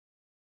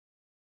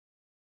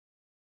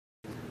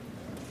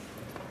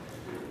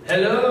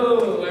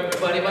Hello,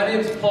 everybody. My name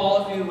is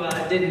Paul, if you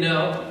didn't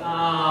know.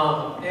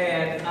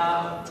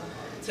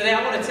 Today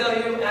I want to tell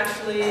you,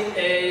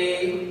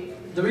 actually,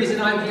 the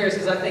reason I'm here is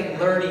because I think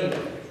learning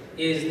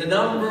is the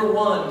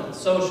 #1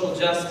 social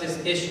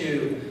justice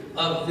issue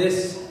of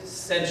this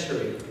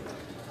century.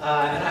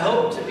 And I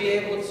hope to be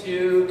able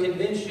to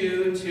convince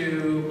you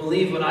to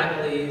believe what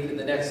I believe in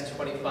the next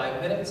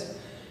 25 minutes.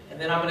 And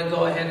then I'm going to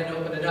go ahead and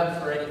open it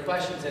up for any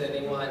questions that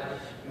anyone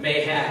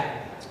may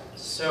have.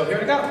 So here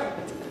we go.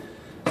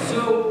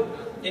 So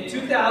in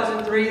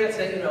 2003, that's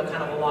kind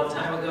of a long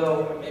time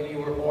ago. Maybe you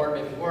were born,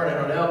 maybe you weren't, I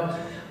don't know.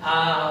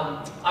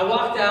 I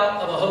walked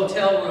out of a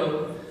hotel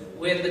room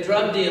with a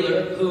drug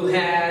dealer who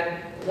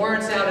had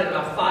warrants out in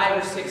about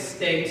 5 or 6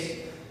 states.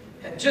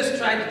 Had just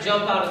tried to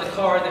jump out of the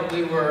car that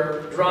we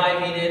were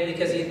driving in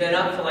because he'd been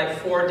up for like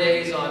 4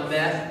 days on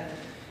meth.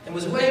 And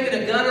was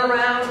waving a gun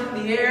around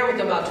in the air with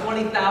about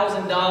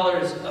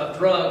 $20,000 of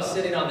drugs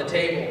sitting on the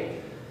table.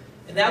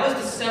 And that was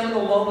the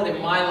seminal moment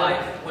in my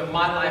life, when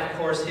my life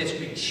course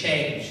history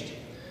changed.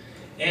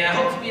 And I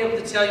hope to be able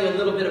to tell you a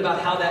little bit about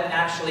how that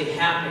actually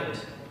happened.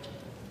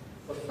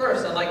 But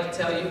first, I'd like to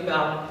tell you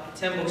about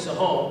 10 Books a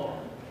Home,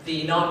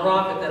 the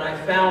nonprofit that I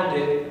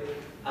founded,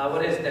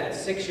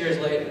 6 years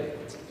later.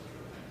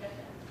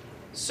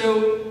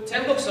 So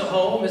 10 Books a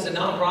Home is a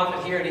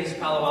nonprofit here in East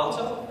Palo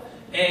Alto.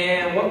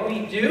 And what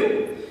we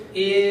do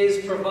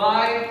is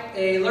provide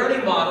a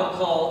learning model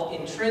called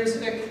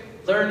intrinsic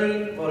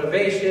learning,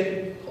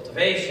 motivation,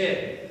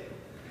 cultivation.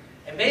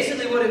 And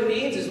basically what it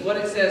means is what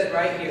it says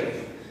right here.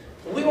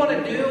 What we want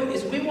to do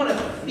is we want to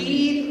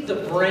feed the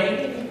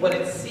brain what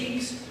it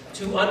seeks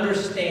to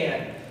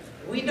understand.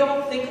 We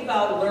don't think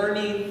about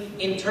learning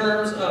in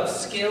terms of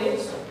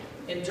skills,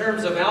 in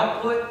terms of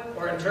output,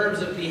 or in terms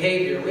of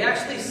behavior. We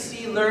actually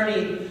see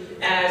learning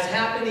as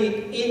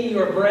happening in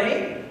your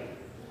brain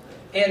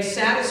and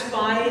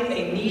satisfying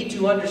a need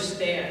to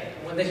understand.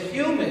 When the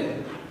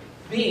human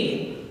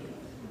being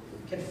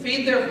can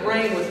feed their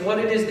brain with what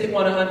it is they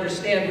want to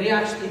understand, we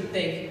actually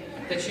think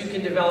that you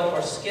can develop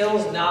more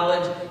skills,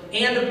 knowledge,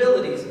 and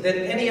abilities than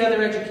any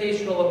other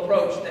educational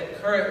approach that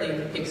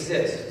currently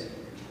exists.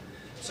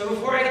 So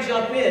before I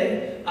jump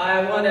in,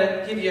 I want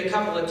to give you a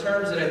couple of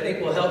terms that I think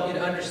will help you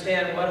to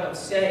understand what I'm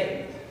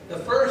saying. The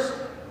first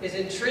is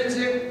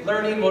intrinsic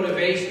learning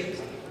motivations.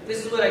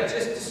 This is what I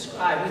just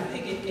described. We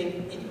think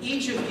in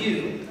each of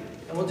you,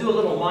 and we'll do a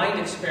little mind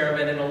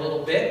experiment in a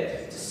little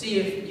bit to see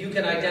if you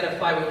can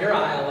identify what your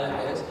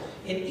ILM is.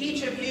 In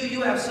each of you,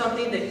 you have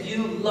something that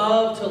you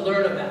love to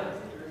learn about.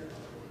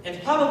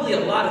 And probably a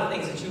lot of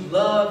things that you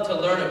love to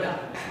learn about.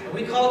 And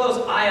we call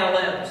those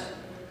ILMs.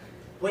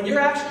 When you're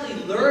actually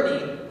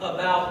learning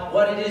about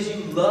what it is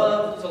you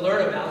love to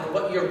learn about, or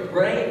what your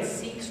brain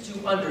seeks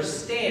to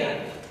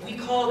understand, we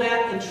call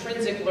that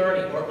intrinsic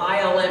learning, or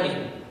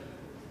ILMing.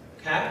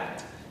 Okay?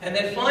 And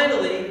then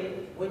finally,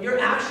 when you're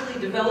actually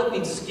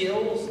developing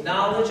skills,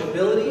 knowledge,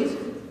 abilities,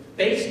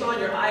 based on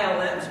your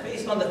ILMs,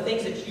 based on the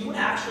things that you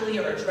actually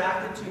are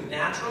attracted to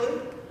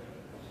naturally,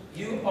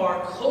 you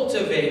are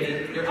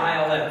cultivating your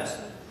ILMs.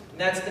 And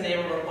that's the name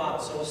of our model.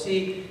 So we'll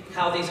see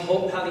how these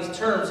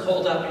terms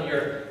hold up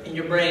in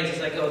your brains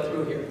as I go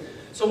through here.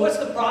 So what's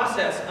the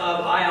process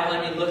of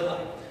ILMing look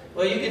like?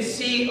 Well, you can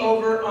see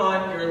over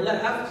on your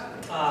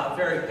left,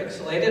 very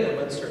pixelated, I'm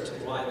uncertain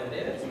why that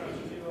is.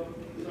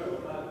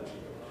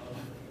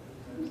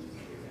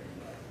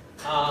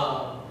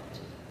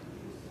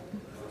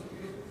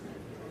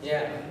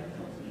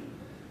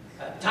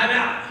 Time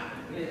out.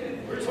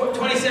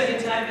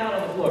 20-second time out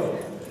on the floor.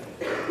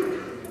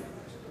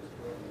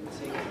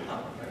 See,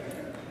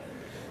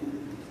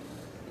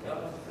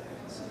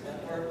 that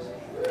works.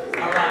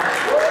 All right.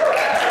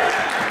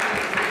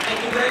 Thank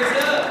you, raise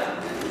up.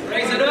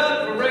 Raise it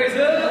up. Raise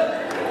it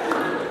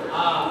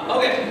up.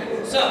 Okay.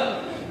 So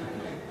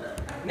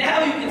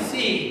now you can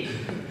see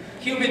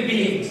human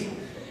beings.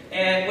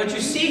 And what you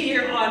see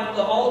here on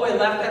all the way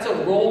left, that's a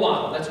role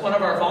model. That's one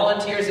of our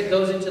volunteers that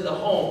goes into the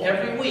home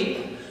every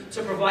week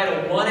to provide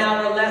a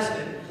 1-hour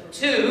lesson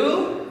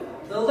to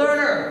the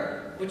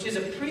learner, which is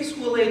a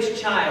preschool-age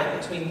child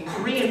between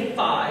 3 and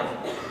 5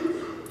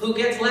 who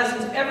gets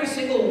lessons every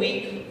single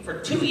week for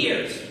 2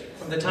 years,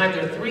 from the time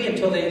they're 3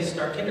 until they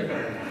start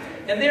kindergarten.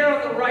 And there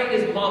on the right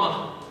is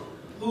Mama,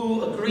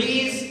 who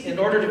agrees, in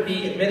order to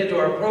be admitted to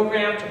our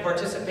program, to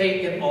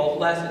participate in all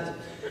lessons.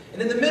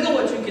 And in the middle,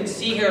 what you can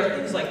see here are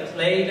things like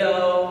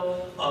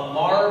Play-Doh, a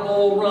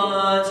marble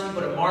run, so you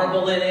put a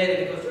marble in it,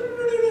 and it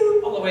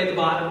goes all the way to the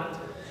bottom.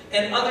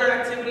 And other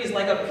activities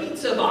like a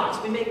pizza box.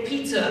 We make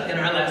pizza in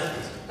our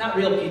lessons. Not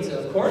real pizza,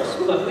 of course,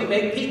 but we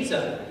make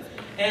pizza.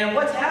 And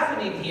what's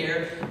happening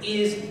here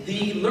is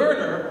the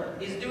learner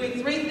is doing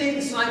 3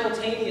 things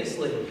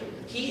simultaneously.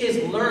 He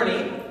is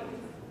learning,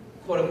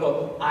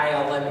 quote-unquote,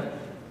 ILMing.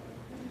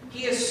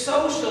 He is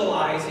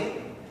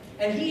socializing,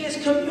 and he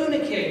is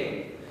communicating.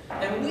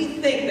 And we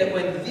think that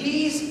when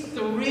these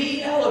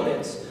 3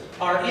 elements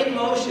are in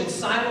motion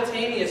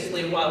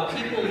simultaneously while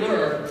people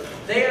learn,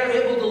 they are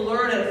able to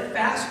learn at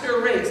faster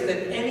rates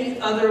than any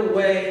other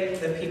way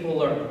that people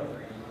learn.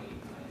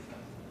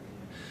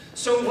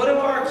 So what do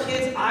our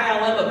kids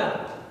ILM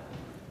about?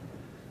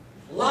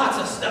 Lots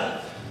of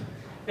stuff.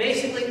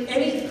 Basically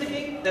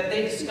anything that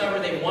they discover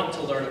they want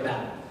to learn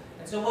about.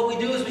 And so what we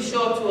do is we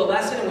show up to a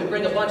lesson and we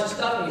bring a bunch of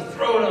stuff and we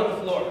throw it on the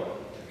floor.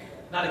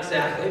 Not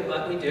exactly,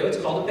 but we do. It's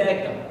called a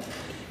bag dump.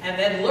 And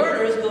then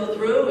learners go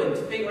through and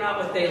figure out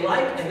what they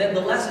like, and then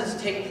the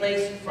lessons take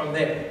place from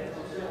there.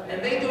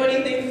 And they do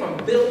anything from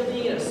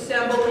building,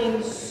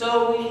 assembling,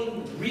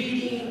 sewing,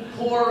 reading,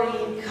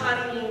 pouring,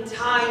 cutting,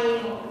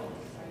 tying,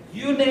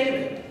 you name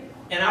it.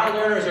 And our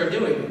learners are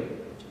doing it.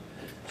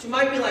 So you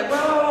might be like,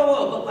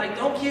 whoa, but like,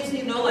 don't kids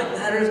need to know like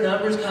letters,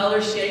 numbers,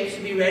 colors, shapes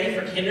to be ready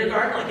for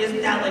kindergarten? Like,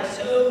 isn't that like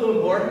so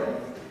important?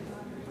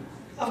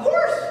 Of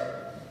course.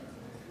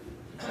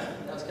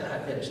 That was kind of high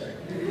pitch, sorry.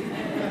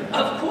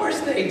 Of course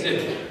they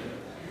do.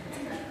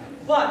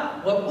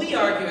 But what we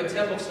argue at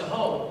 10 Books to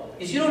Home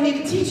is you don't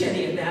need to teach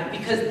any of that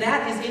because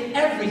that is in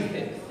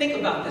everything. Think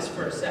about this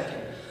for a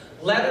second.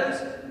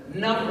 Letters,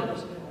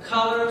 numbers,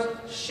 colors,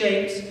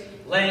 shapes,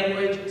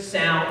 language,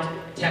 sound,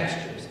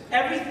 textures.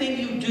 Everything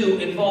you do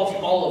involves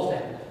all of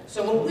that.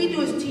 So what we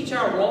do is teach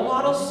our role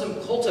models some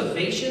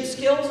cultivation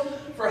skills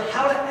for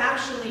how to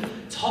actually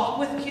talk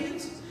with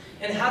kids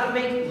and how to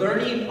make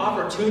learning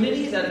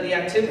opportunities out of the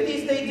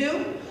activities they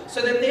do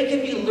so that they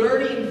can be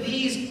learning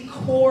these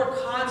core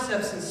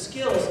concepts and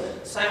skills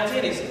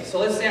simultaneously. So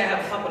let's say I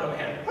have a puppet on my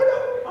hand.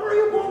 Hello, how are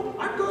you, Mom?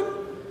 I'm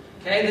good.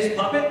 Okay, this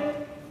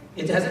puppet,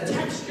 it has a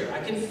texture. I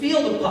can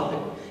feel the puppet.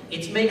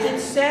 It's making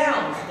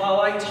sounds. While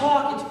I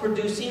talk, it's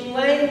producing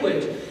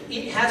language.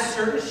 It has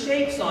certain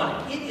shapes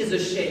on it. It is a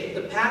shape.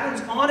 The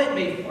patterns on it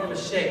may form a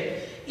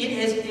shape. It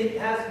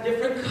has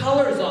different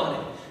colors on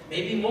it.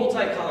 Maybe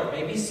multicolor,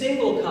 maybe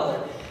single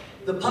color.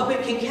 The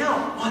puppet can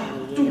count.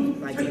 1, 2,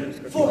 3,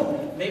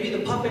 4. Maybe the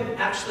puppet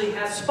actually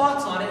has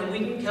spots on it and we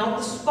can count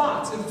the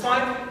spots. And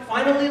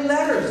finally,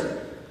 letters.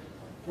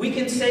 We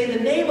can say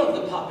the name of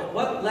the puppet.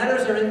 What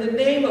letters are in the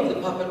name of the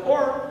puppet?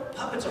 Or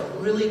puppets are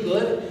really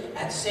good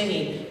at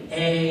singing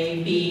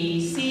A,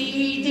 B,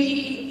 C,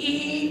 D,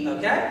 E.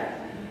 Okay?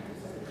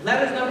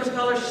 Letters, numbers,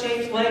 colors,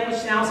 shapes, language,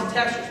 sounds, and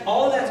textures.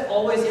 All of that's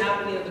always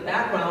happening in the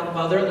background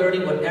while they're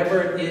learning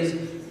whatever it is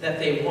that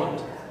they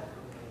want.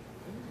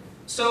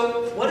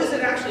 So, what does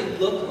it actually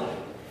look like?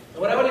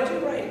 And what I want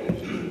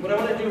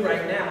to do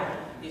right now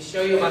is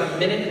show you about a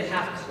 1.5-minute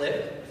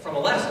clip from a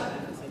lesson,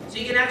 so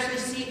you can actually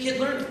see a kid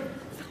learning.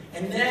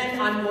 And then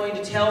I'm going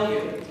to tell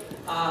you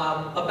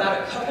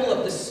about a couple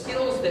of the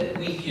skills that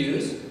we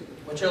use,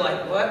 which are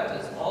like, what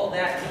does all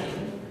that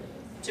mean,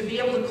 to be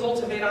able to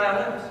cultivate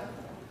ILMs.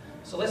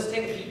 So let's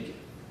take a peek.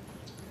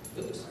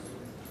 Oops.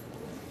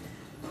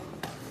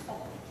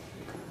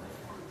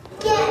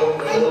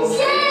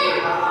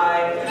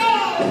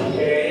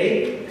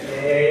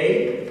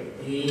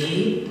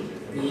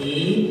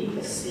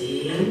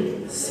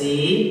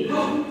 C.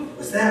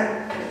 What's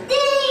that? D.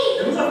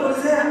 And look, what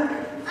is that?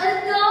 A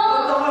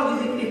dog. A dog. You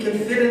think it can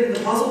fit into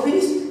the puzzle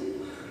piece?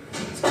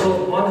 It's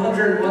called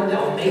 101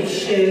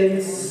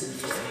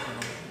 Dalmatians.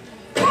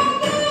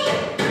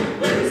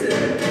 What is it?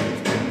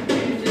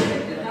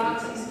 The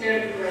dog's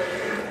scared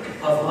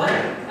Of what?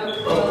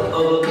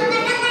 Of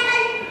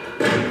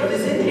what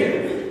is in here?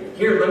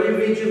 Here, let me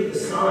read you the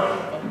sign.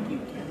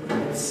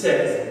 It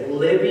says,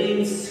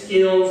 Living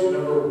Skills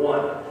number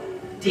 1.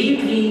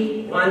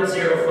 DP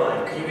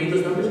 105. Can you read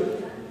those numbers?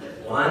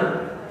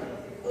 1.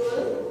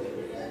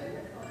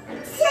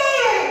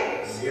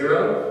 10.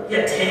 0.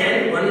 Yeah,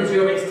 10. 1 and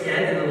 0 makes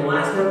 10. And then the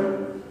last number?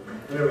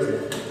 What number is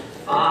it?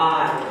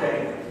 5. Okay.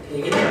 Can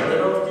you get that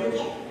lid off, dude?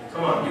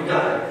 Come on, you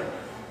got it.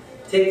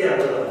 Take that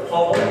lid off.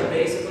 Hold the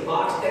base of the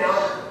box down.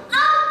 Apple.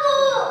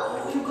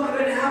 Oh, you got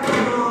an apple.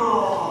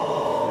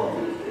 Oh,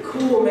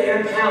 cool,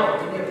 man. Pound.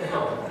 Give me a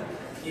pound.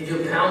 You do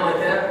a pound like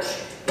that?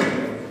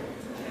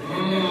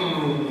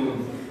 Mmm.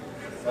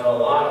 Got a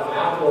lot of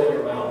apple in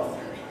your mouth.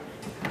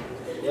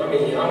 Yummy,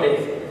 yummy.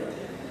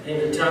 In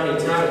your tummy,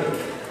 tummy.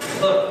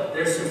 Look,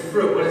 there's some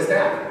fruit. What is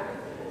that?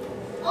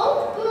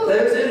 Oh,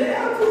 There's an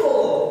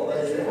apple. What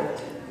is that?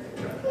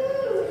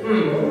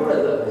 What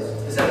are those?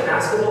 Is that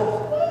basketball?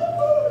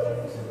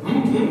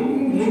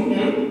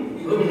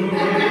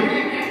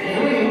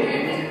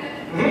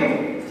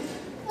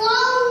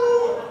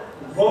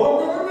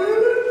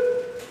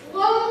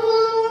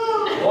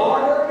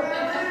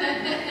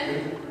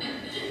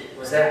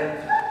 What's that?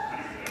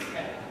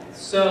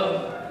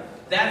 So,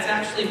 that's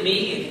actually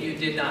me, if you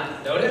did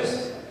not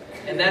notice.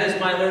 And that is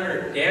my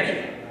learner,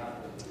 Danny.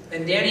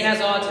 And Danny has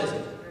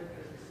autism.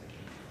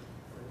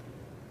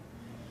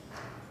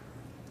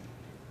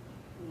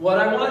 What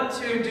I want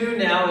to do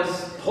now is,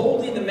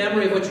 holding the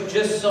memory of what you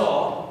just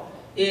saw,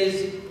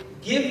 is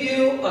give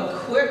you a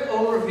quick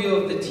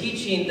overview of the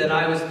teaching that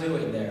I was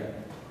doing there.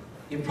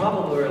 You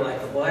probably were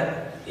like,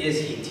 what is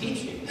he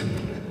teaching?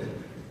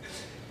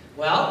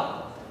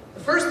 Well, the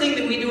first thing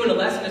that we do in a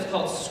lesson is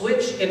called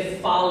switch and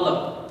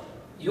follow.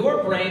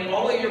 Your brain,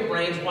 all of your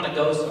brains want to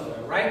go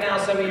somewhere. Right now,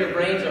 some of your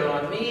brains are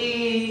on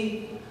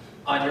me,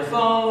 on your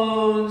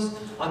phones,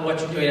 on what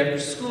you're doing after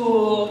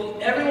school.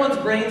 Everyone's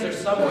brains are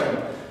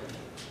somewhere.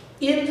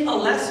 In a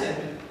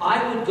lesson,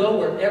 I would go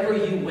wherever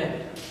you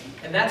went.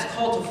 And that's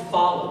called to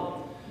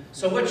follow.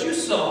 So what you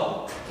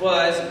saw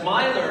was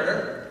my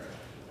learner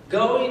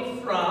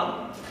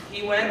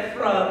he went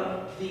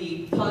from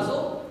the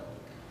puzzle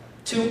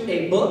to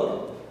a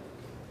book.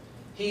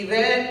 He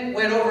then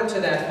went over to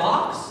that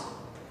box.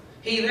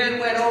 He then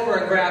went over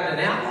and grabbed an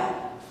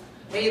apple.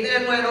 He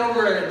then went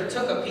over and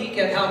took a peek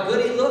at how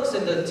good he looks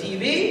in the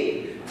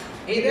TV.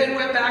 He then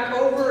went back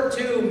over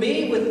to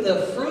me with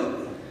the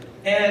fruit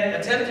and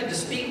attempted to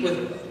speak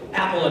with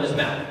apple in his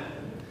mouth.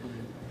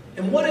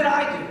 And what did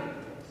I do?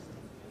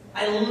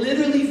 I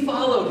literally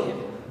followed him.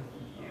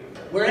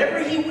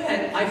 Wherever he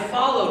went, I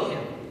followed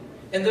him.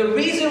 And the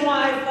reason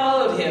why I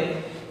followed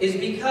him is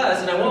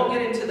because, and I won't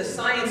get into the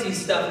sciencey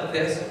stuff of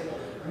this,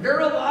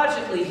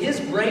 neurologically, his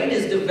brain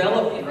is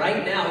developing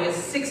right now. He has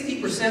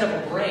 60%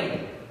 of a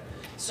brain.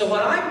 So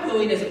what I'm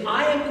doing is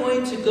I am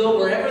going to go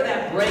wherever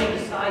that brain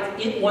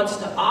decides it wants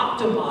to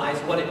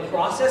optimize what it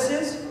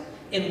processes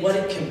and what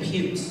it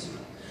computes.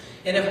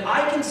 And if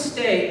I can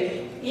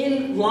stay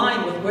in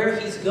line with where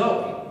he's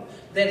going,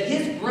 then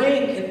his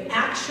brain can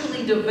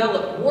actually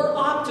develop more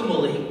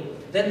optimally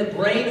than the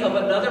brain of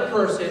another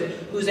person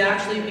who's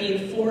actually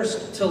being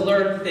forced to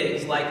learn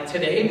things. Like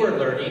today we're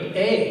learning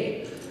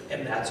A,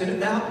 and that's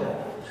an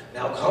apple.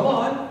 Now come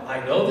on,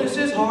 I know this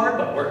is hard,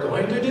 but we're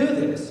going to do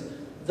this.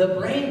 The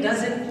brain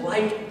doesn't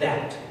like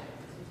that.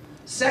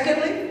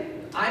 Secondly,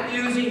 I'm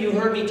using, you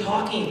heard me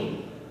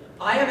talking,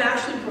 I am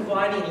actually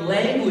providing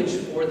language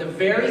for the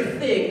very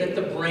thing that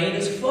the brain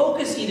is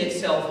focusing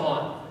itself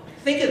on.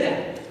 Think of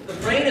that. The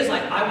brain is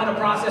like, I want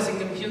to process and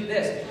compute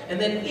this. And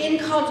then in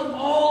comes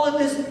all of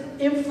this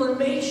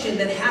information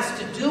that has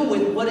to do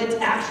with what it's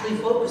actually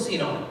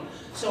focusing on.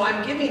 So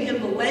I'm giving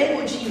him the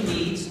language he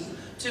needs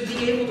to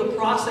be able to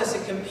process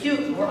and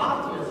compute more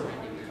optimally.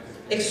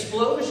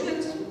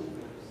 Explosions,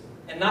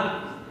 and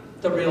not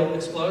the real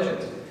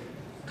explosions,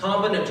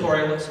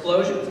 combinatorial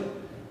explosions,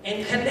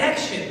 and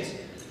connections.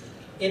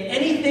 In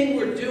anything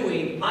we're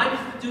doing, I'm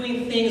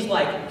doing things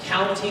like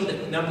counting the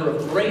number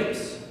of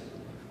grapes,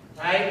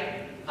 right?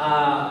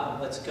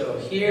 Let's go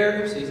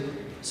here.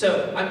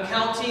 So I'm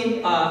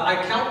counting,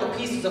 I count the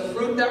pieces of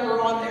fruit that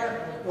were on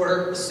there.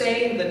 We're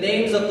saying the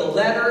names of the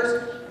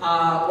letters.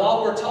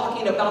 While we're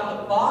talking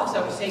about the box,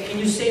 I was saying, can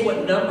you say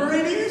what number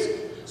it is?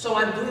 So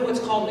I'm doing what's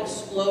called an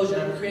explosion.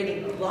 I'm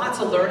creating lots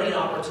of learning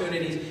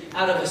opportunities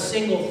out of a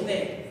single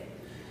thing.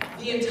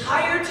 The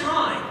entire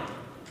time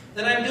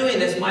that I'm doing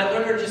this, my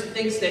learner just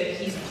thinks that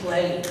he's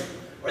playing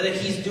or that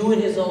he's doing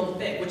his own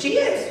thing, which he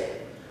is.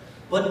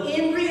 But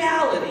in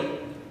reality,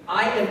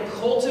 I am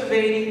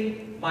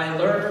cultivating my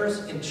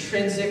learner's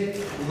intrinsic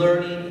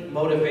learning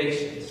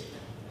motivations.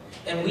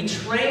 And we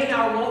train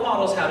our role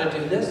models how to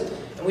do this.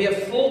 And we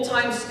have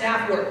full-time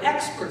staff who are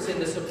experts in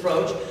this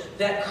approach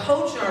that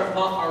coach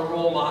our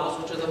role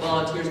models, which are the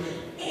volunteers,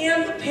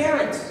 and the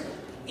parents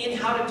in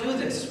how to do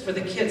this for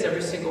the kids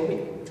every single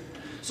week.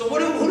 So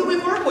who do we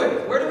work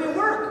with? Where do we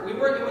work? We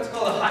work in what's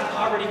called a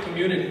high-poverty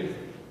community.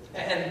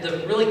 And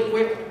the really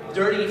quick,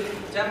 dirty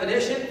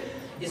definition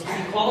is to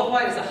be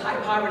qualified as a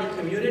high-poverty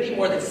community.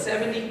 More than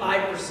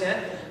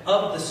 75%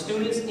 of the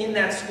students in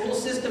that school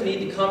system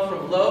need to come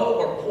from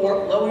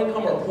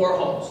low-income or poor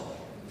homes.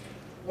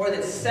 More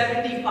than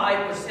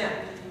 75%.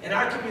 In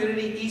our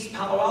community, East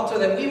Palo Alto,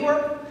 that we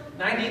work,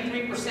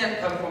 93%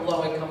 come from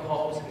low-income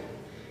homes.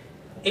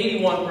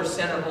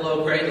 81% are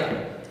below grade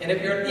level. And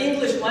if you're an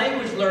English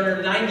language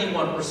learner,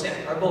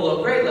 91% are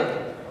below grade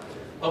level.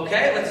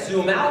 Okay, let's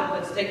zoom out.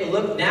 Let's take a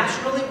look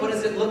nationally. What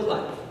does it look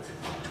like?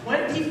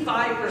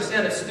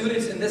 25% of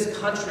students in this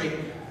country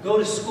go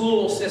to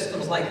school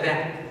systems like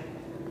that.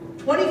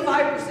 25%,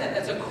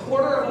 that's a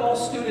quarter of all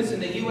students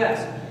in the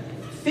U.S.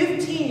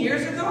 15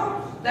 years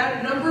ago,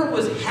 that number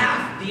was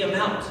half the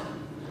amount.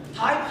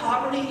 High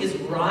poverty is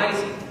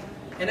rising.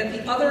 And at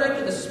the other end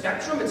of the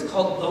spectrum, it's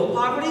called low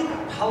poverty.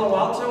 Palo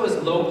Alto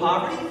is low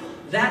poverty.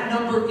 That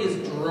number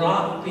is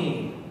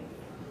dropping.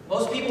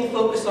 Most people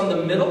focus on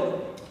the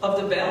middle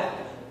of the bell.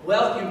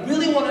 Well, if you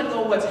really want to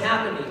know what's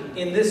happening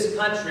in this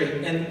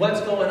country and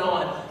what's going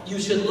on, you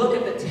should look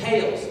at the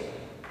tails.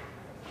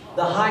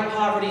 The high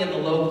poverty and the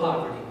low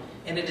poverty.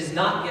 And it is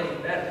not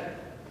getting better.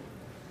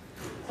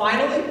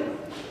 Finally,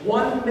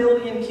 1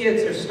 million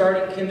kids are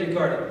starting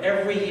kindergarten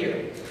every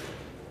year,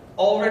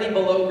 already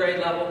below grade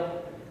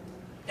level,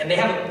 and they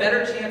have a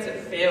better chance at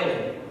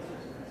failing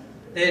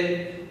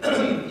than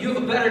you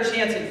have a better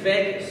chance in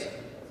Vegas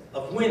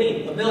of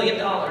winning $1 million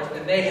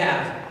than they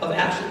have of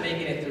actually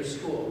making it through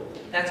school.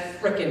 That's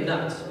frickin'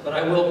 nuts, but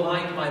I will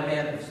mind my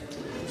manners.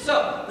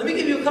 So, let me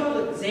give you a couple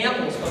of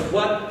examples of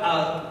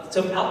what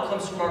some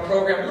outcomes from our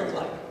program look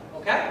like,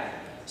 okay?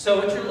 So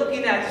what you're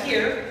looking at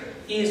here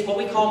is what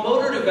we call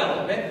motor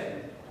development.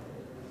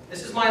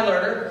 This is my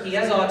learner. He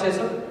has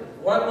autism.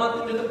 1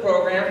 month into the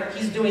program,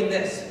 he's doing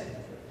this.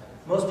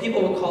 Most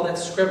people would call that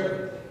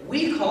scribbling.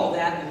 We call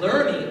that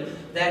learning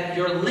that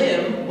your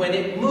limb, when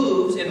it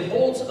moves and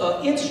holds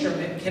an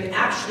instrument, can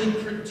actually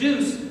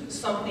produce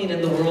something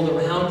in the world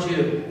around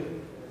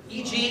you.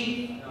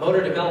 E.g.,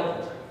 motor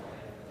development.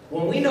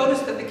 When we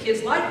notice that the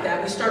kids like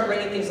that, we start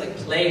bringing things like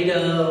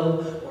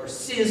Play-Doh, or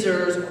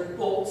scissors, or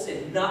bolts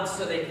and nuts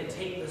so they can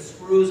take the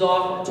screws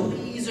off, or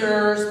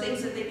tweezers,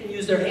 things that they can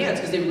use their hands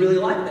because they really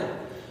like that.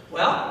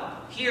 Well,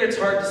 here it's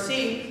hard to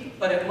see,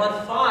 but at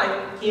month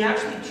 5, he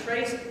actually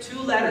traced 2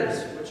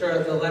 letters, which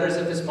are the letters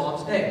of his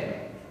mom's name.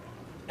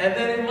 And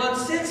then in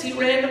month 6, he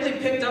randomly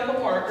picked up a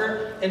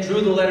marker and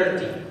drew the letter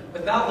D,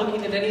 without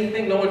looking at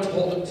anything no one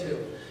told him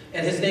to.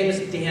 And his name is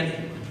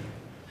Danny.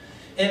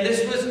 And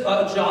this was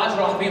a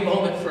jaw-dropping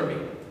moment for me,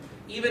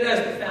 even as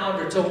the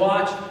founder, to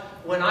watch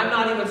when I'm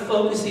not even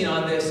focusing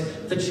on this,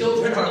 the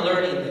children are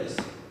learning this.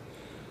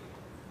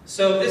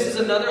 So this is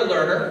another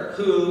learner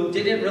who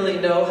didn't really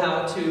know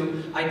how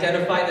to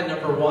identify the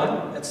number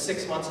 1 at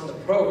 6 months in the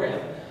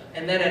program.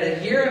 And then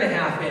at 1.5 years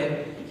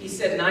in, he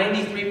said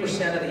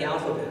 93% of the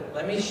alphabet.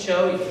 Let me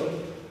show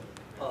you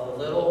a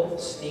little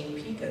sneak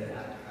peek of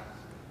that.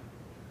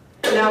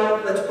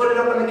 Now, let's put it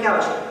up on the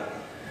couch.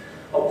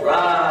 All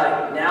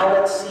right, now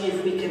let's see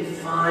if we can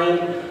find,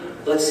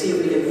 the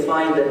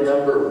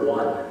number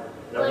 1.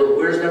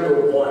 Where's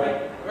number 1?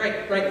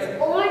 Right there.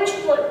 Orange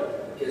one.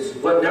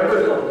 What number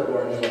is on the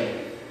orange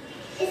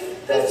one?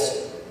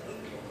 That's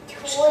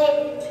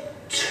 2.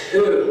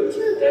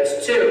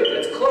 That's 2.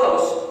 That's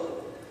close.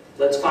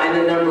 Let's find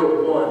the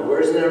number 1.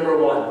 Where's the number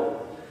 1?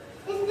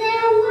 Is there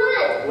a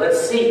 1? Let's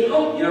see.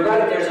 Oh, you're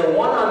right. There's a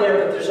 1 on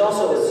there, but there's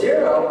also a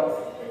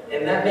 0,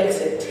 and that makes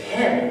it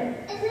 10.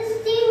 Is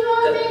it 0?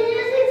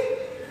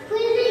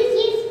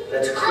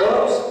 That's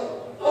close.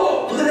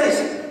 Oh, look at this.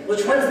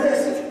 Which one's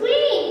this? It's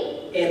green.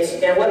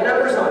 And what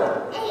number's on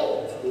it?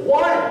 8.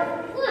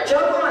 1.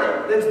 Jump on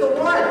it. That's the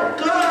 1.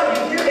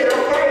 Good. You did it.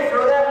 Okay,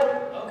 throw that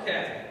one.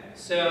 Okay,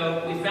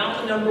 so we found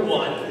the number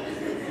 1.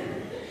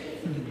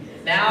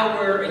 Now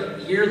we're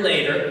 1 year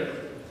later,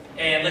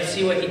 and let's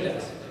see what he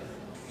does.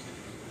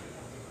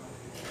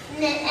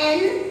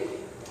 N,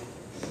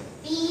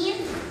 B,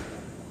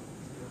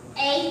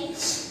 H,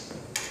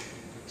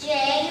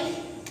 J,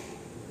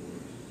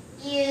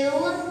 U,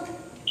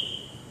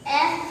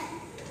 F,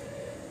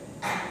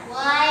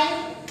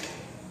 Y,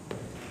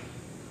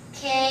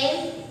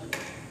 K,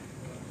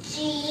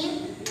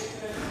 G,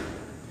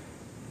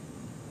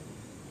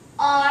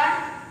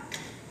 R,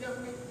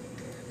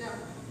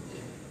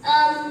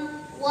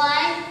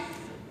 Y.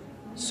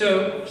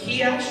 So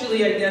he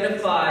actually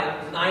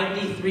identified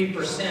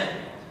 93%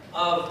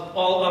 of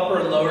all upper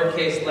and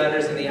lowercase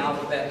letters in the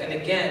alphabet. And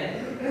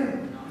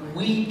again,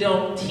 we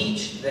don't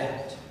teach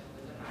that.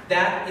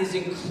 That is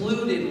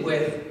included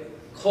with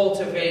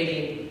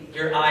cultivating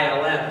your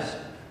ILMs.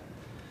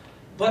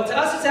 But to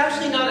us, it's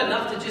actually not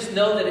enough to just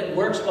know that it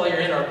works while you're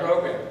in our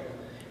program.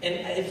 And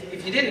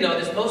if you didn't know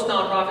this, most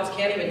nonprofits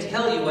can't even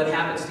tell you what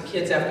happens to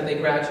kids after they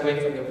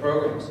graduate from their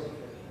programs.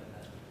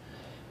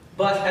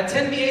 But at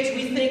 10BH,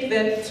 we think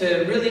that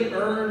to really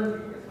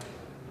earn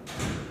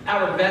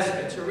our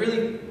investment, to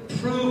really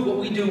prove what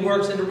we do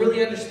works, and to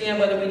really understand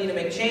whether we need to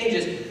make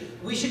changes,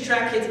 we should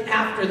track kids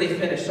after they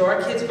finish. So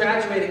our kids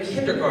graduate in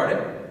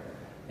kindergarten,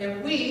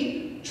 and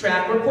we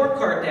track report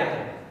card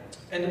data.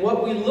 And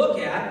what we look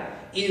at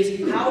is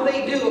how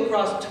they do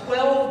across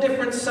 12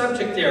 different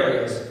subject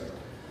areas.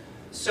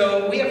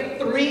 So we have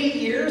 3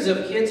 years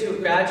of kids who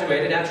have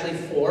graduated, actually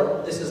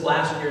 4. This is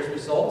last year's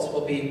results.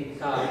 We'll be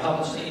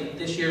publishing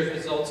this year's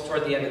results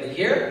toward the end of the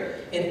year.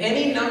 And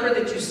any number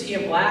that you see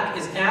in black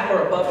is at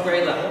or above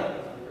grade level.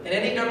 And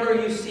any number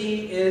you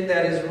see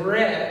that is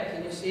red,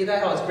 can you see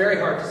that? Oh, it's very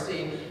hard to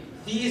see.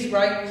 These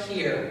right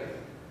here,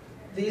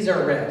 these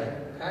are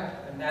red, okay?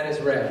 And that is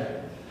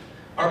red,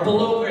 are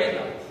below grade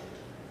level.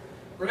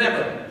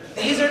 Remember,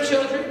 these are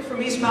children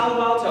from East Palo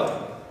Alto,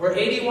 where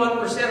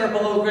 81% are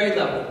below grade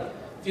level.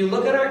 If you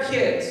look at our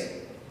kids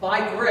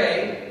by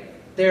grade,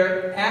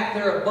 they're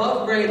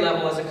above grade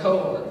level as a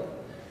cohort.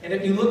 And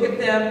if you look at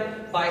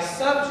them by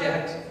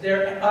subject,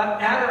 they're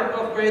at or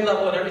above grade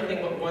level in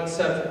everything but one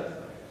subject.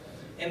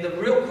 And the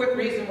real quick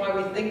reason why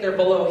we think they're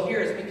below here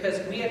is because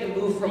we had to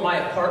move from my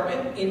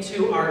apartment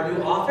into our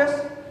new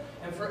office.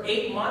 And for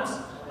 8 months,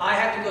 I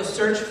had to go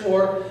search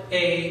for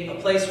a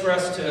place for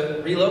us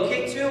to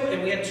relocate to.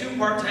 And we had 2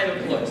 part-time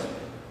employees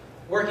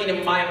working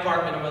in my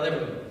apartment in my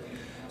living room.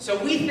 So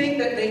we think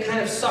that they kind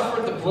of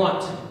suffered the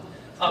brunt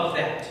of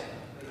that.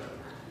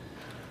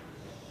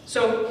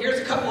 So here's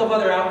a couple of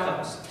other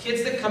outcomes.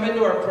 Kids that come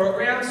into our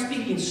program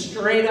speaking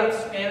straight up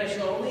Spanish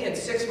only in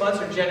 6 months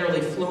are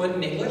generally fluent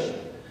in English.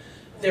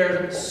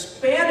 Their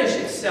Spanish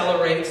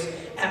accelerates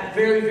at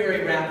very,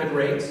 very rapid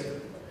rates.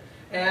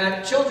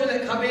 And children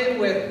that come in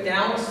with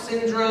Down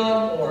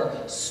syndrome or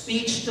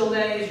speech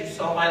delays, you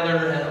saw my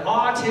learner had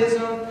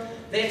autism,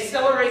 they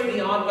accelerate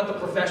beyond what the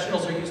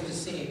professionals are used to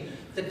seeing.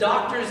 The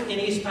doctors in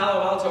East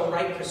Palo Alto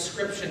write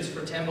prescriptions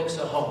for 10 books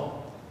at home.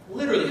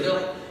 Literally, they're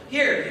like,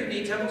 here, you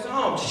need 10 books at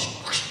home.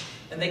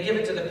 And they give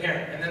it to the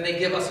parent. And then they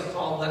give us a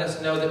call and let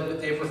us know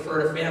that they've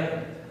referred a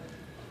family.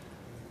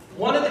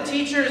 One of the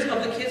teachers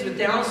of the kids with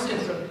Down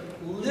syndrome,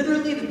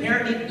 literally the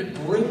parent needed to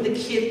bring the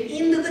kid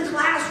into the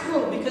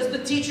classroom because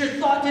the teacher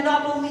did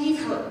not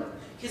believe her.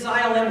 His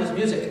ILM was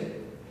music.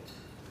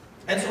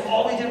 And so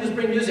all we did was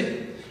bring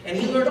music. And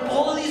he learned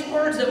all of these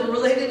words that were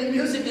related to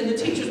music, and the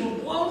teachers were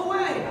blown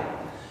away.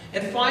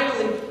 And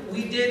finally,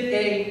 we did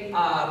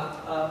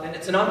and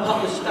it's an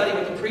unpublished study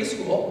with the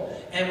preschool,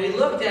 and we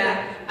looked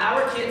at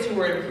our kids who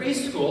were in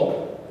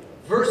preschool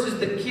versus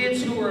the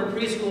kids who were in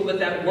preschool but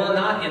that were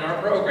not in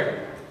our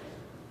program.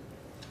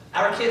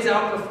 Our kids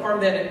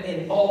outperformed them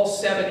in all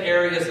 7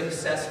 areas of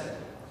assessment.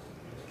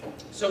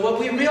 So what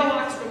we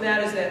realized from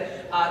that is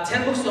that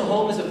 10 Books to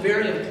Home is a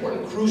very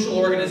important, crucial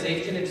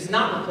organization. It is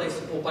not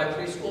replaceable by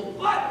preschool,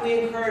 but we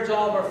encourage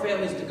all of our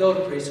families to go to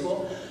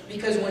preschool,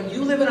 because when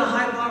you live in a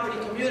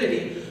high-poverty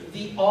community,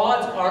 the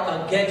odds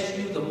are against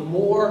you. The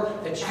more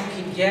that you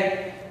can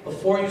get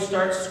before you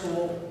start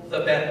school,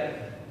 the better.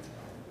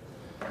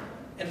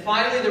 And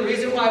finally, the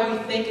reason why we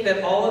think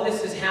that all of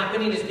this is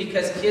happening is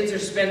because kids are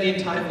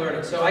spending time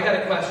learning. So I got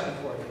a question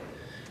for you.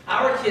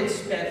 Our kids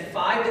spend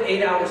 5 to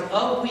 8 hours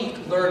a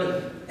week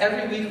learning,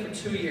 every week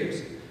for 2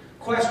 years.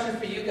 Question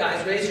for you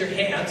guys, raise your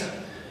hands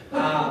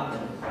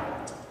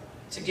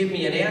to give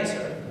me an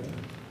answer.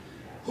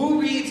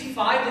 Who reads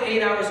 5 to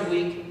 8 hours a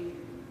week,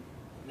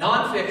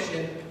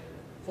 nonfiction,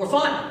 for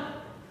fun?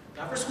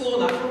 Not for school,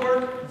 not for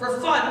work, for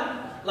fun.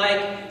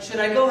 Like, should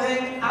I go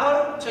hang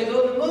out? Should I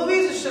go to the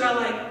movies? Or should I,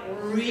 like,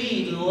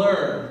 read,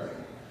 learn?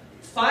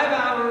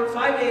 5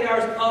 to 8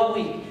 hours a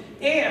week.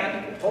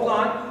 And, hold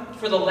on,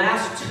 for the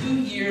last 2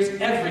 years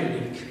every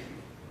week.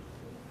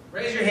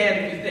 Raise your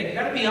hand if you think. You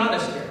gotta be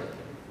honest here.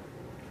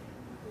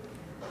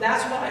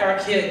 That's why our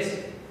kids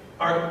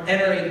are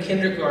entering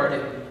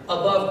kindergarten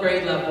above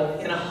grade level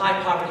in a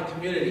high poverty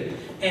community.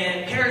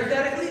 And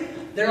parenthetically,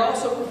 they're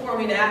also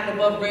performing at and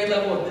above grade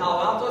level in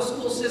Palo Alto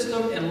school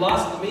system, in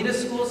Las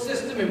Lomitas school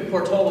system, in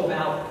Portola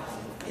Valley.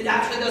 It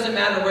actually doesn't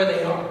matter where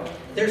they are.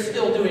 They're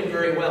still doing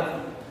very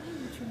well.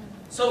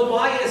 So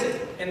why is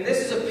it, and this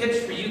is a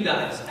pitch for you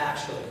guys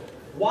actually,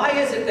 why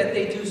is it that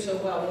they do so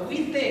well? Well,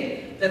 we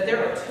think that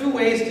there are 2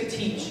 ways to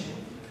teach.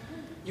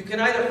 You can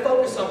either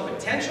focus on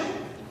potential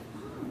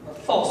or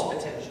false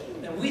potential.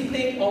 And we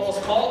think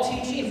almost all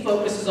teaching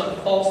focuses on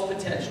false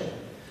potential.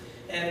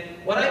 And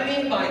what I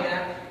mean by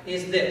that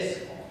is this.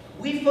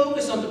 We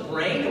focus on the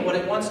brain and what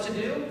it wants to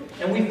do,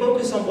 and we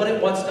focus on what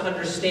it wants to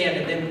understand,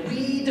 and then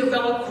we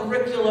develop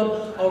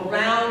curriculum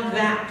around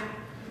that.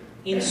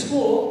 In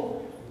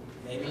school,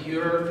 maybe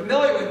you're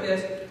familiar with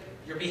this,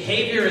 your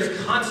behavior is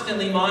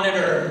constantly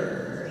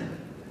monitored.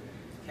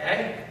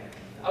 Okay?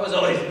 I was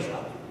always in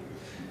trouble.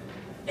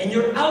 And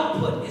your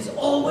output is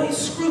always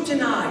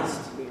scrutinized.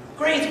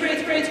 Grades,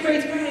 grades, grades,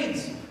 grades,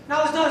 grades.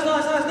 Knowledge, knowledge,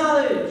 knowledge, knowledge,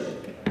 knowledge.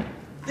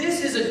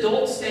 This is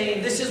adults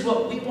saying, this is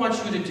what we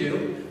want you to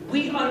do.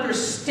 We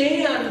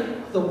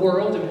understand the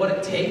world and what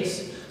it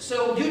takes,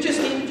 so you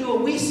just need to do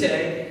what we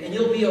say, and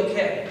you'll be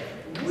okay.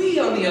 We,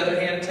 on the other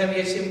hand,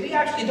 say we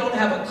actually don't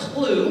have a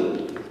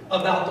clue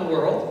about the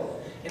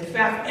world. In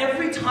fact,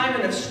 every time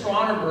an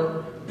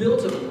astronomer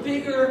builds a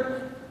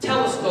bigger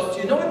telescope,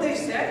 do you know what they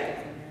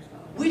say?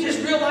 We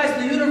just realized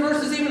the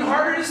universe is even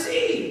harder to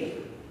see,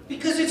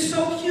 because it's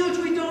so huge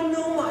we don't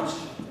know much.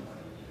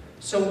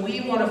 So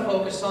we want to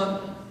focus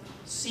on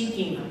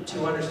seeking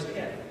to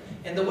understand.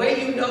 And the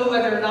way you know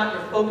whether or not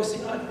you're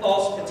focusing on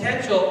false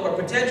potential or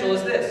potential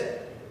is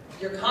this.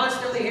 You're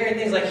constantly hearing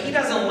things like, he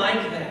doesn't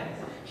like that.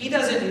 He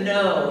doesn't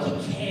know.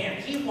 He can't.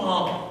 He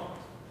won't.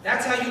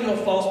 That's how you know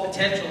false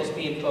potential is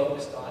being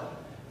focused on.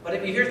 But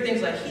if you hear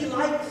things like, he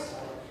likes,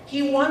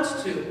 he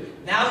wants to,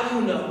 now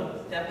you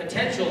know that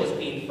potential is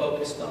being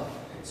focused on.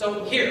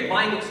 So here,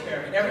 mind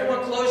experiment.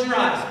 Everyone close your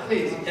eyes,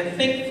 please, and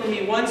think for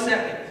me 1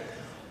 second.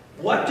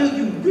 What do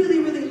you really,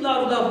 really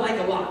love, like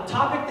a lot?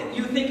 Topic that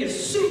you think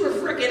is super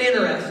freaking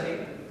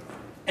interesting.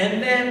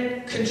 And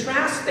then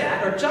contrast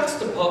that, or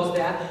juxtapose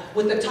that,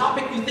 with the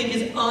topic you think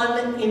is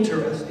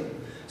uninteresting.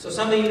 So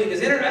something you think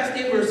is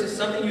interesting versus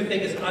something you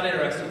think is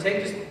uninteresting.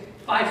 Take just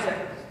 5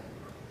 seconds.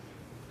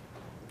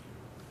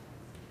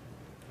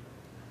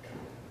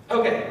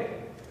 Okay.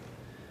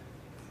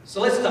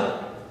 So let's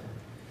start.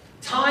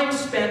 Time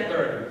spent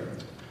learning.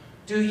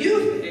 Do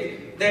you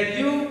think that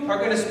you are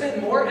going to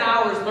spend more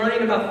hours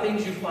learning about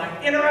things you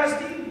find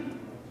interesting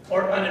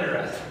or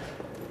uninteresting?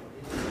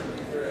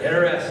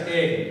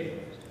 Interesting.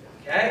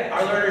 Okay?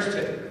 Our learners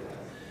too.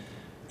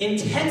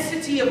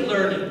 Intensity of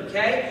learning.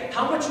 Okay?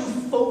 How much you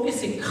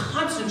focus and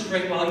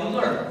concentrate while you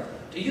learn.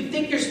 Do you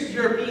think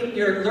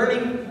you're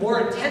learning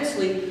more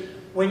intensely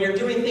when you're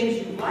doing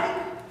things you like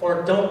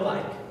or don't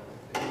like?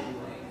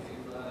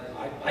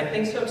 I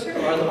think so too.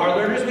 Our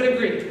learners would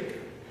agree.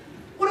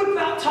 What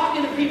about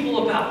talking to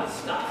people about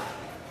stuff?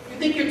 You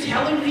think you're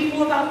telling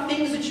people about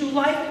things that you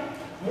like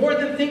more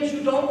than things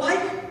you don't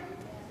like?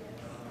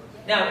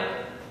 Now,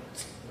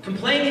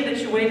 complaining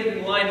that you waited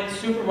in line at the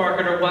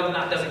supermarket or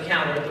whatnot doesn't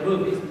count, or at the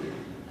movies.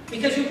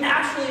 Because you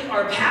actually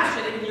are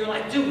passionate and you're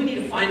like, dude, we need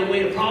to find a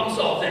way to problem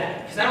solve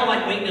that, because I don't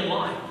like waiting in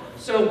line.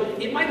 So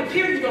it might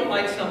appear you don't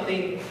like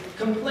something.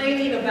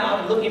 Complaining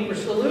about looking for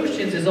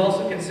solutions is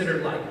also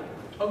considered like.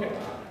 Okay.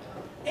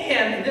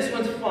 And this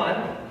one's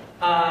fun.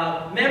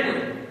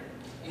 Memory.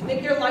 You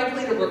think you're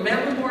likely to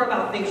remember more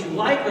about things you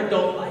like or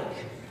don't like?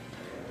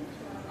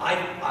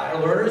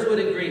 Our learners would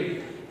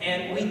agree.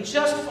 And we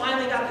just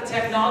finally got the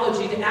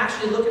technology to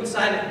actually look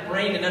inside of the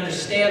brain and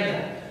understand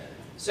that.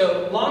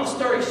 So, long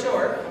story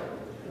short,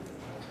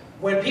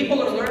 when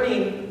people are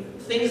learning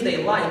things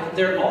they like,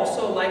 they're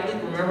also likely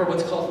to remember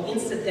what's called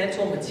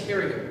incidental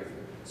material.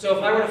 So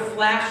if I were to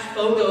flash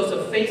photos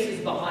of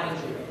faces behind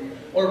you,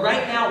 or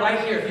right now, right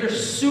here, if you're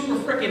super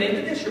freaking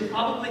into this, you're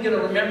probably going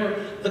to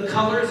remember the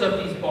colors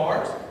of these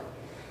bars.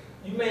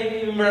 You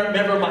may even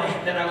remember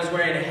that I was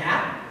wearing a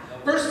hat.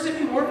 Versus if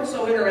you weren't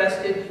so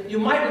interested, you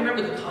might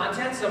remember the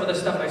content, some of the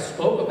stuff I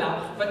spoke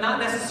about, but not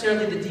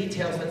necessarily the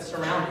details that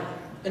surround it.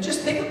 And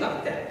just think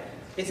about that.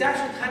 It's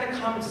actually kind of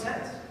common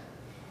sense.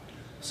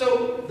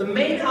 So the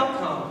main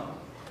outcome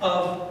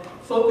of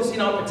focusing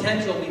on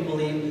potential, we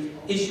believe,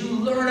 is you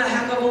learn a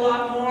heck of a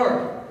lot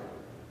more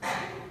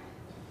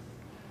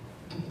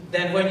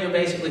than when you're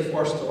basically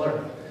forced to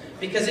learn.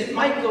 Because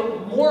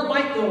more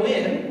might go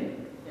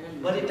in,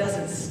 but it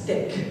doesn't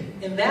stick.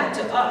 And that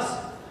to us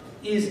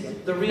is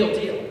the real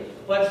deal.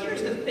 But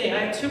here's the thing, I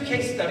have 2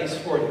 case studies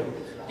for you.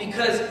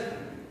 Because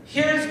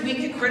we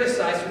get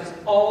criticized for this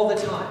all the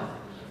time.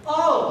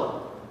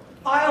 Oh,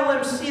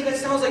 ILMC, that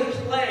sounds like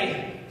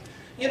play.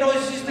 You know,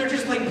 they're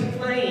just like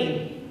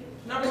playing.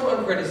 Number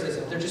 1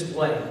 criticism, they're just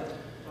playing.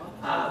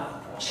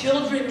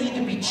 Children need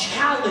to be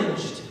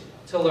challenged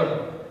to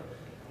learn.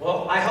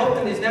 Well, I hope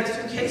in these next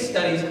 2 case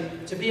studies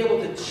to be able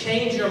to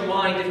change your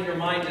mind if your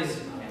mind is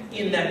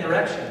in that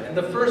direction. And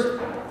the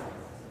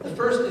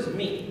first is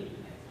me.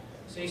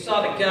 So you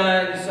saw the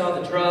gun, you saw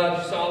the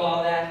drugs, you saw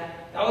all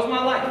that. That was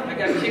my life. I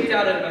got kicked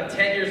out at about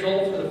 10 years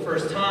old for the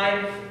first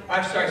time.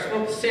 I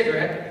smoked a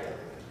cigarette.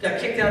 Got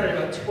kicked out at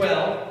about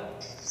 12.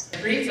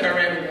 Streets, I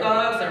ran with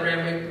thugs, I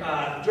ran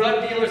with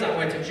drug dealers, I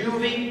went to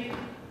juvie.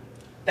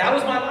 That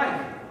was my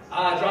life.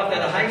 I dropped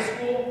out of high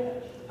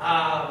school.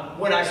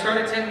 When I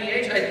started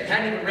 10BH, I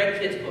hadn't even read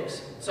kids'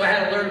 books. So I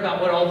had to learn about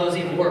what all those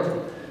even were.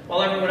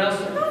 While everyone else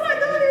was like, oh my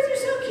God, you're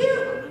so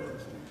cute.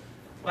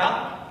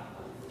 Well,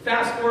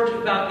 fast forward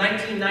to about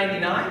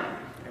 1999,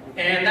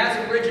 and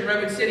that's a bridge in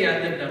Redwood City I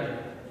lived under.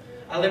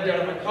 I lived out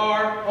of my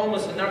car,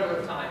 homeless a number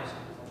of times.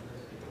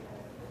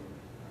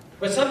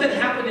 But something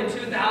happened in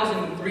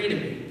 2003 to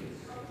me.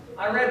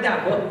 I read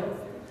that book.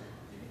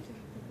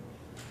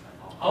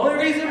 The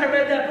only reason I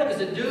read that book is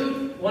a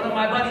dude, one of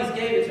my buddies,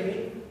 gave it to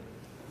me.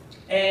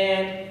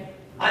 And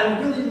I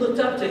really looked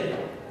up to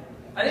him.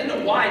 I didn't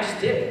know why, I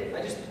just did.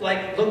 I just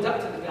looked up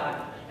to the guy.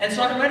 And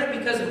so I read it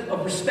because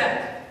of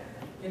respect.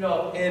 You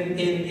know,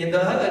 in the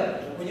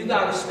hood, when you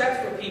got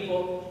respect for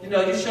people, you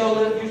know, you show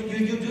that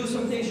you do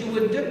some things you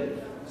wouldn't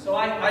do. So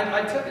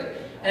I took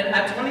it. And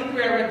at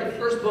 23, I read the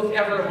first book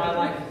ever in my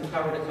life from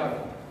cover to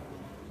cover.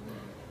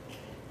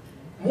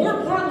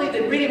 More importantly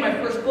than reading my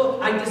first book,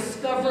 I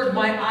discovered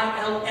my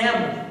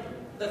ILM,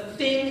 the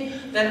thing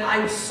that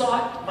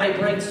my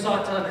brain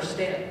sought to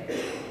understand.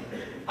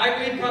 I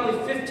read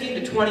probably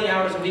 15 to 20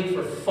 hours a week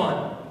for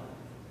fun.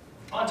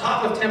 On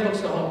top of 10 books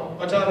at home,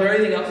 on top of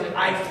everything else,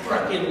 I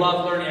freaking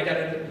love learning. I got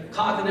a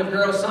cognitive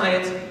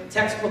neuroscience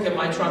textbook in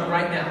my trunk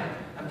right now.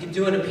 I'm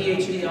doing a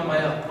PhD on my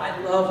own. I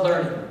love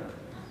learning.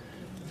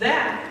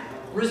 That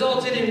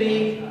resulted in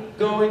me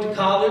going to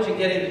college and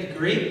getting a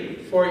degree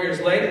 4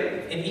 years later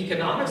in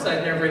economics.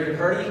 I'd never even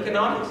heard of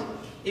economics.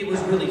 It was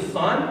really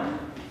fun.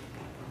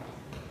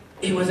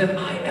 It was an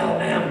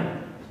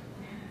ILM.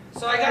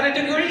 So I got a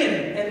degree in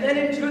it. And then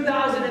in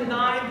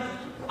 2009,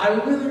 I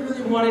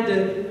really wanted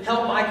to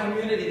help my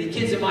community, the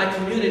kids in my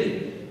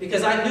community,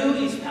 because I knew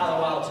East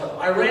Palo Alto.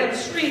 I ran the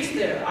streets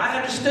there. I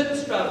understood the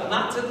struggle,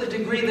 not to the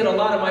degree that a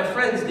lot of my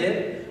friends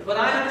did, but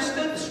I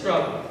understood the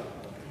struggle.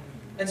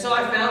 And so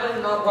I founded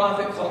a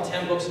nonprofit called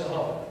 10 Books at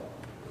Home.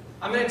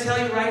 I'm going to tell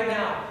you right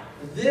now,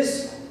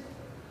 this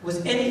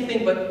was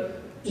anything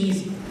but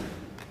easy.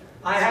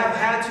 I have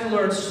had to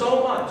learn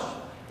so much.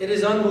 It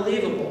is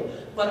unbelievable.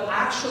 But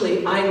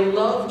actually, I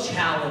love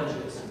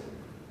challenges.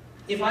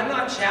 If I'm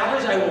not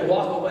challenged, I will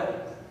walk away.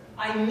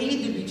 I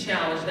need to be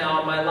challenged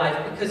now in my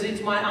life because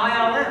it's my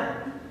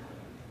ILM.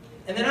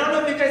 And then I don't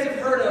know if you guys have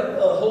heard of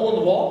a hole in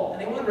the wall.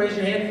 Anyone? Raise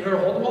your hand if you've heard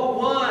of a hole in the wall.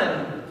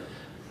 1.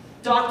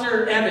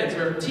 Dr. Evans,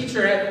 or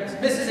Teacher Evans,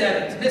 Mrs.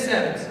 Evans, Miss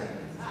Evans.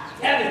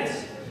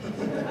 Evans.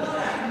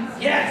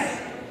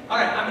 Yes. All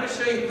right, I'm going to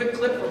show you a quick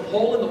clip from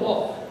Hole in the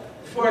Wall.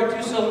 Before I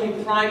do so, let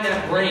me prime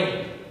that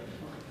brain.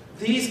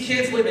 These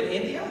kids live in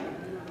India,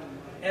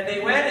 and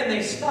they went and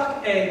they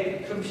stuck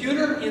a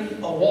computer in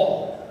a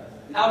wall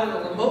out in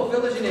a remote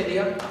village in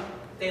India.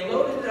 They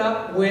loaded it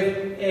up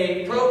with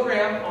a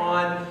program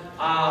on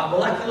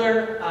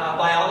molecular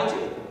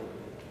biology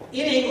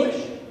in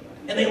English,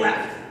 and they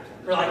left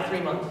for like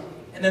 3 months,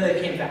 and then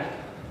they came back.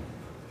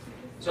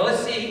 So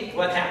let's see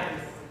what happened.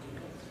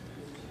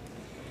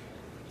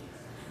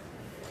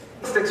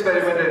 This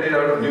experiment I did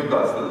out of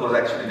Newcastle was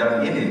actually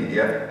done in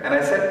India, and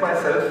I set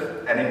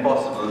myself an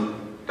impossible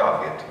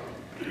target.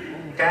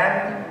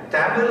 Can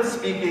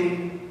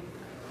Tamil-speaking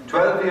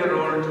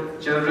 12-year-old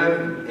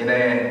children in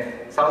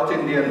a South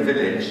Indian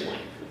village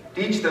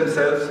teach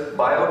themselves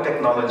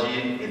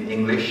biotechnology in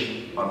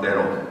English on their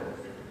own?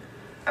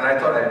 And I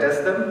thought I'd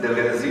test them, they'll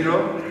get a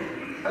 0,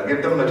 I'll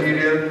give them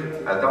material,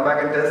 I'll come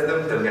back and test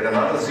them, they'll get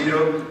another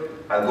 0.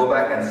 I'll go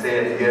back and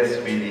say, yes,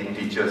 we need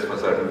teachers for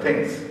certain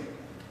things.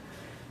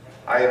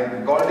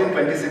 I called in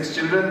 26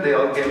 children, they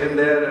all came in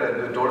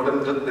there, I told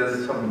them that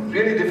there's some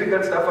really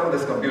difficult stuff on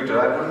this computer.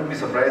 I wouldn't be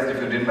surprised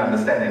if you didn't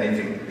understand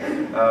anything.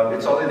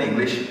 It's all in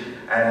English,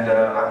 and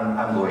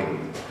I'm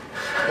going.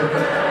 So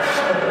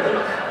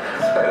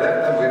I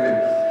left them with it.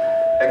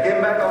 I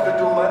came back after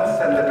 2 months,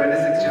 and the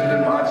 26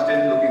 children marched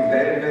in looking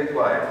very, very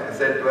quiet. I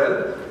said,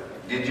 well,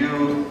 did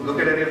you look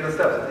at any of the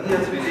stuff?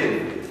 Yes, we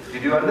did.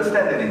 Did you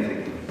understand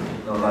anything?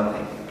 No,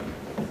 nothing.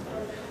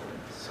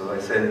 So I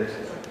said,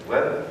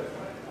 well,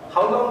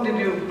 how long did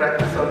you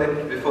practice on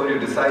it before you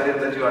decided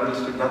that you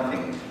understood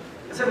nothing?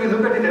 I said, we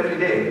look at it every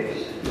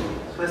day.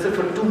 So I said,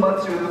 for 2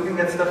 months you were looking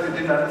at stuff you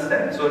didn't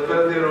understand. So a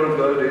 12-year-old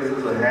girl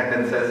raises her hand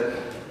and says,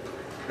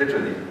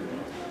 literally,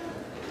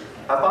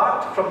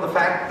 apart from the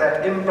fact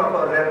that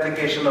improper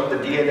replication of the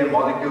DNA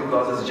molecule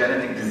causes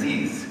genetic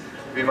disease,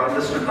 we've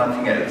understood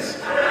nothing else.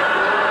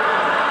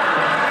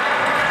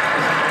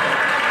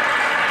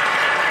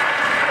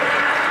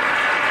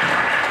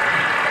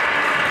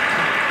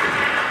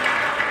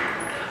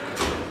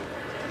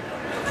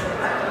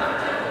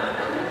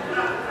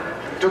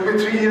 It took me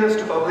 3 years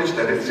to publish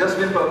that. It's just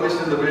been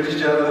published in the British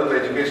Journal of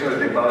Educational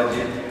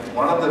Technology.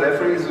 One of the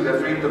referees who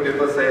refereed the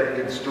paper said,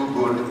 it's too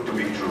good to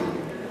be true.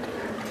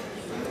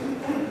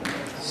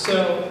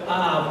 So,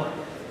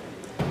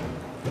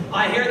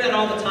 I hear that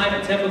all the time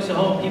at 10 Books at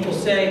Home. People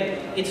say,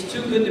 it's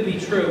too good to be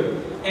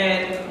true.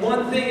 And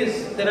one thing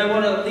is that I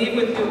want to leave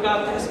with you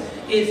about this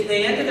is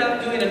they ended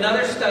up doing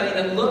another study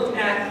that looked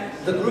at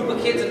the group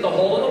of kids at the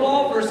hole in the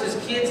wall versus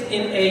kids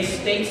in a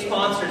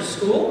state-sponsored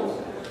school.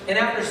 And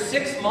after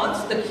 6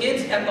 months, the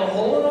kids at the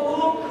hole in the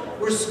wall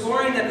were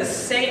scoring at the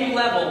same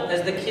level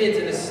as the kids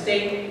in a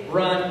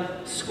state-run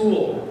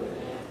school.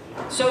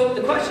 So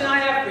the question I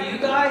have for you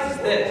guys is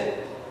this.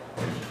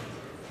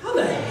 How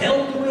the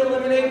hell do we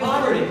eliminate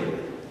poverty?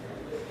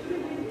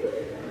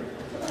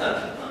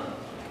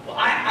 Well,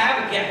 I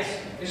have a guess.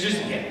 It's just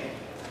a guess.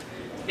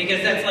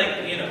 Because that's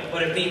like, you know,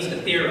 what it means to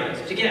theorize.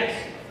 It's a guess.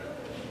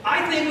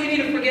 I think we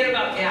need to forget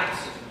about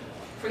gaps.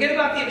 Forget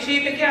about the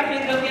achievement gap,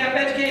 income gap,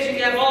 education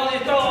gap,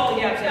 throw all the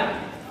gaps out.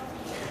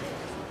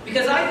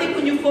 Because I think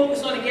when you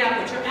focus on a gap,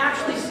 what you're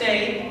actually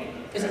saying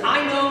is,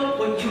 I know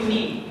what you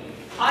need.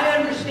 I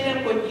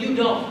understand what you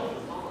don't.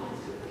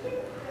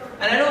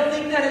 And I don't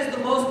think that is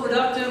the most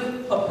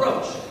productive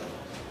approach.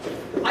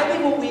 I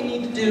think what we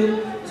need to do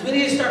is we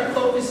need to start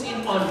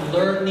focusing on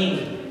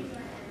learning.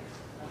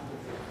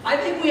 I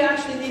think we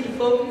actually need to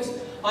focus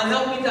on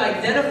helping to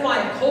identify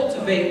and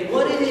cultivate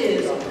what it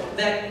is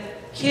that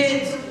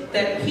kids,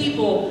 that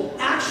people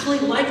actually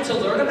like to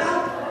learn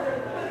about,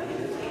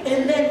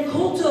 and then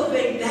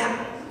cultivate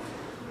that.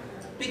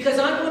 Because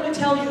I'm going to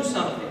tell you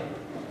something.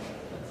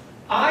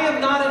 I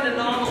am not an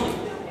anomaly.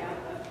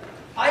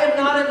 I am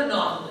not an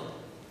anomaly.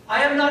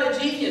 I am not a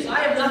genius.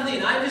 I am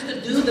nothing. I'm just a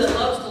dude that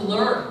loves to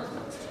learn.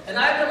 And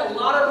I've done a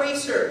lot of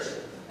research.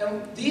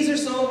 And these are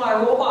some of my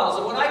role models.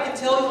 And what I can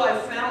tell you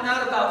I've found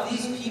out about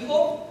these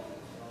people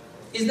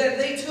is that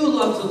they too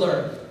love to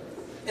learn.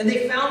 And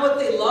they found what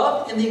they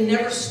loved and they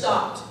never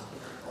stopped.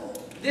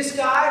 This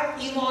guy,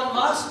 Elon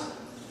Musk,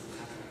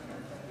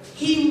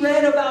 he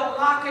read about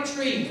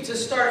rocketry to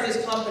start his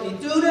company.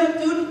 Do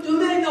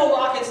they know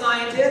rocket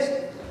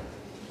scientists?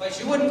 But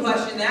you wouldn't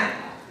question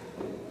that.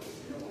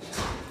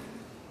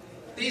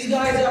 These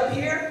guys up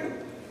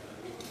here,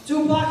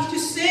 Tupac, he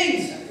just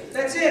sings.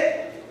 That's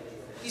it.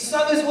 He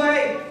sung his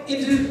way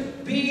into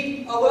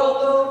being a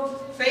well-known,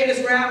 famous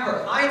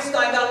rapper.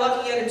 Einstein got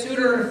lucky, he had a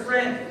tutor and a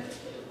friend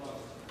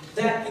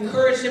that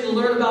encouraged him to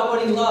learn about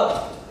what he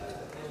loved.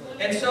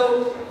 And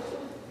so,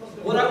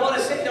 what I want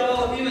to say to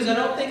all of you is I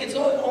don't think it's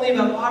only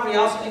about poverty, I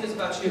also think it's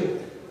about you.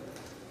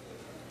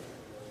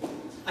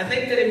 I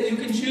think that if you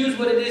can choose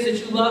what it is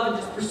that you love and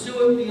just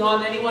pursue it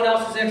beyond anyone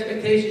else's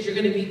expectations, you're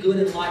going to be good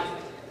in life.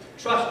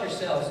 Trust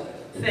yourselves.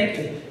 Thank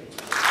you.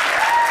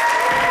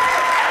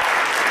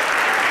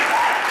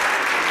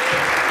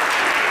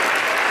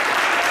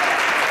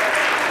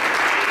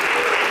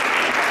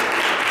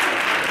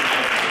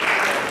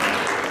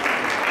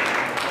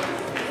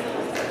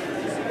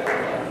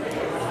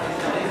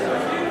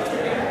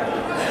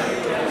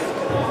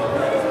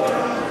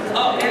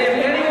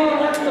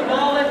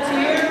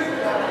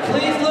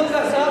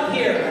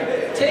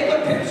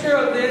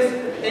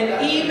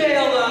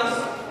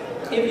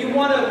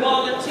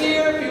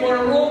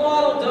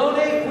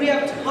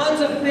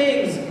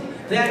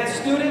 That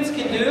students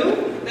can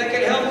do that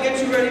can help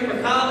get you ready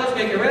for college,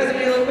 make your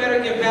resume look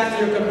better, give back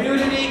to your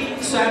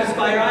community,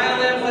 satisfy your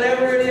ILM,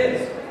 whatever it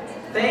is.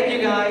 Thank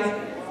you, guys.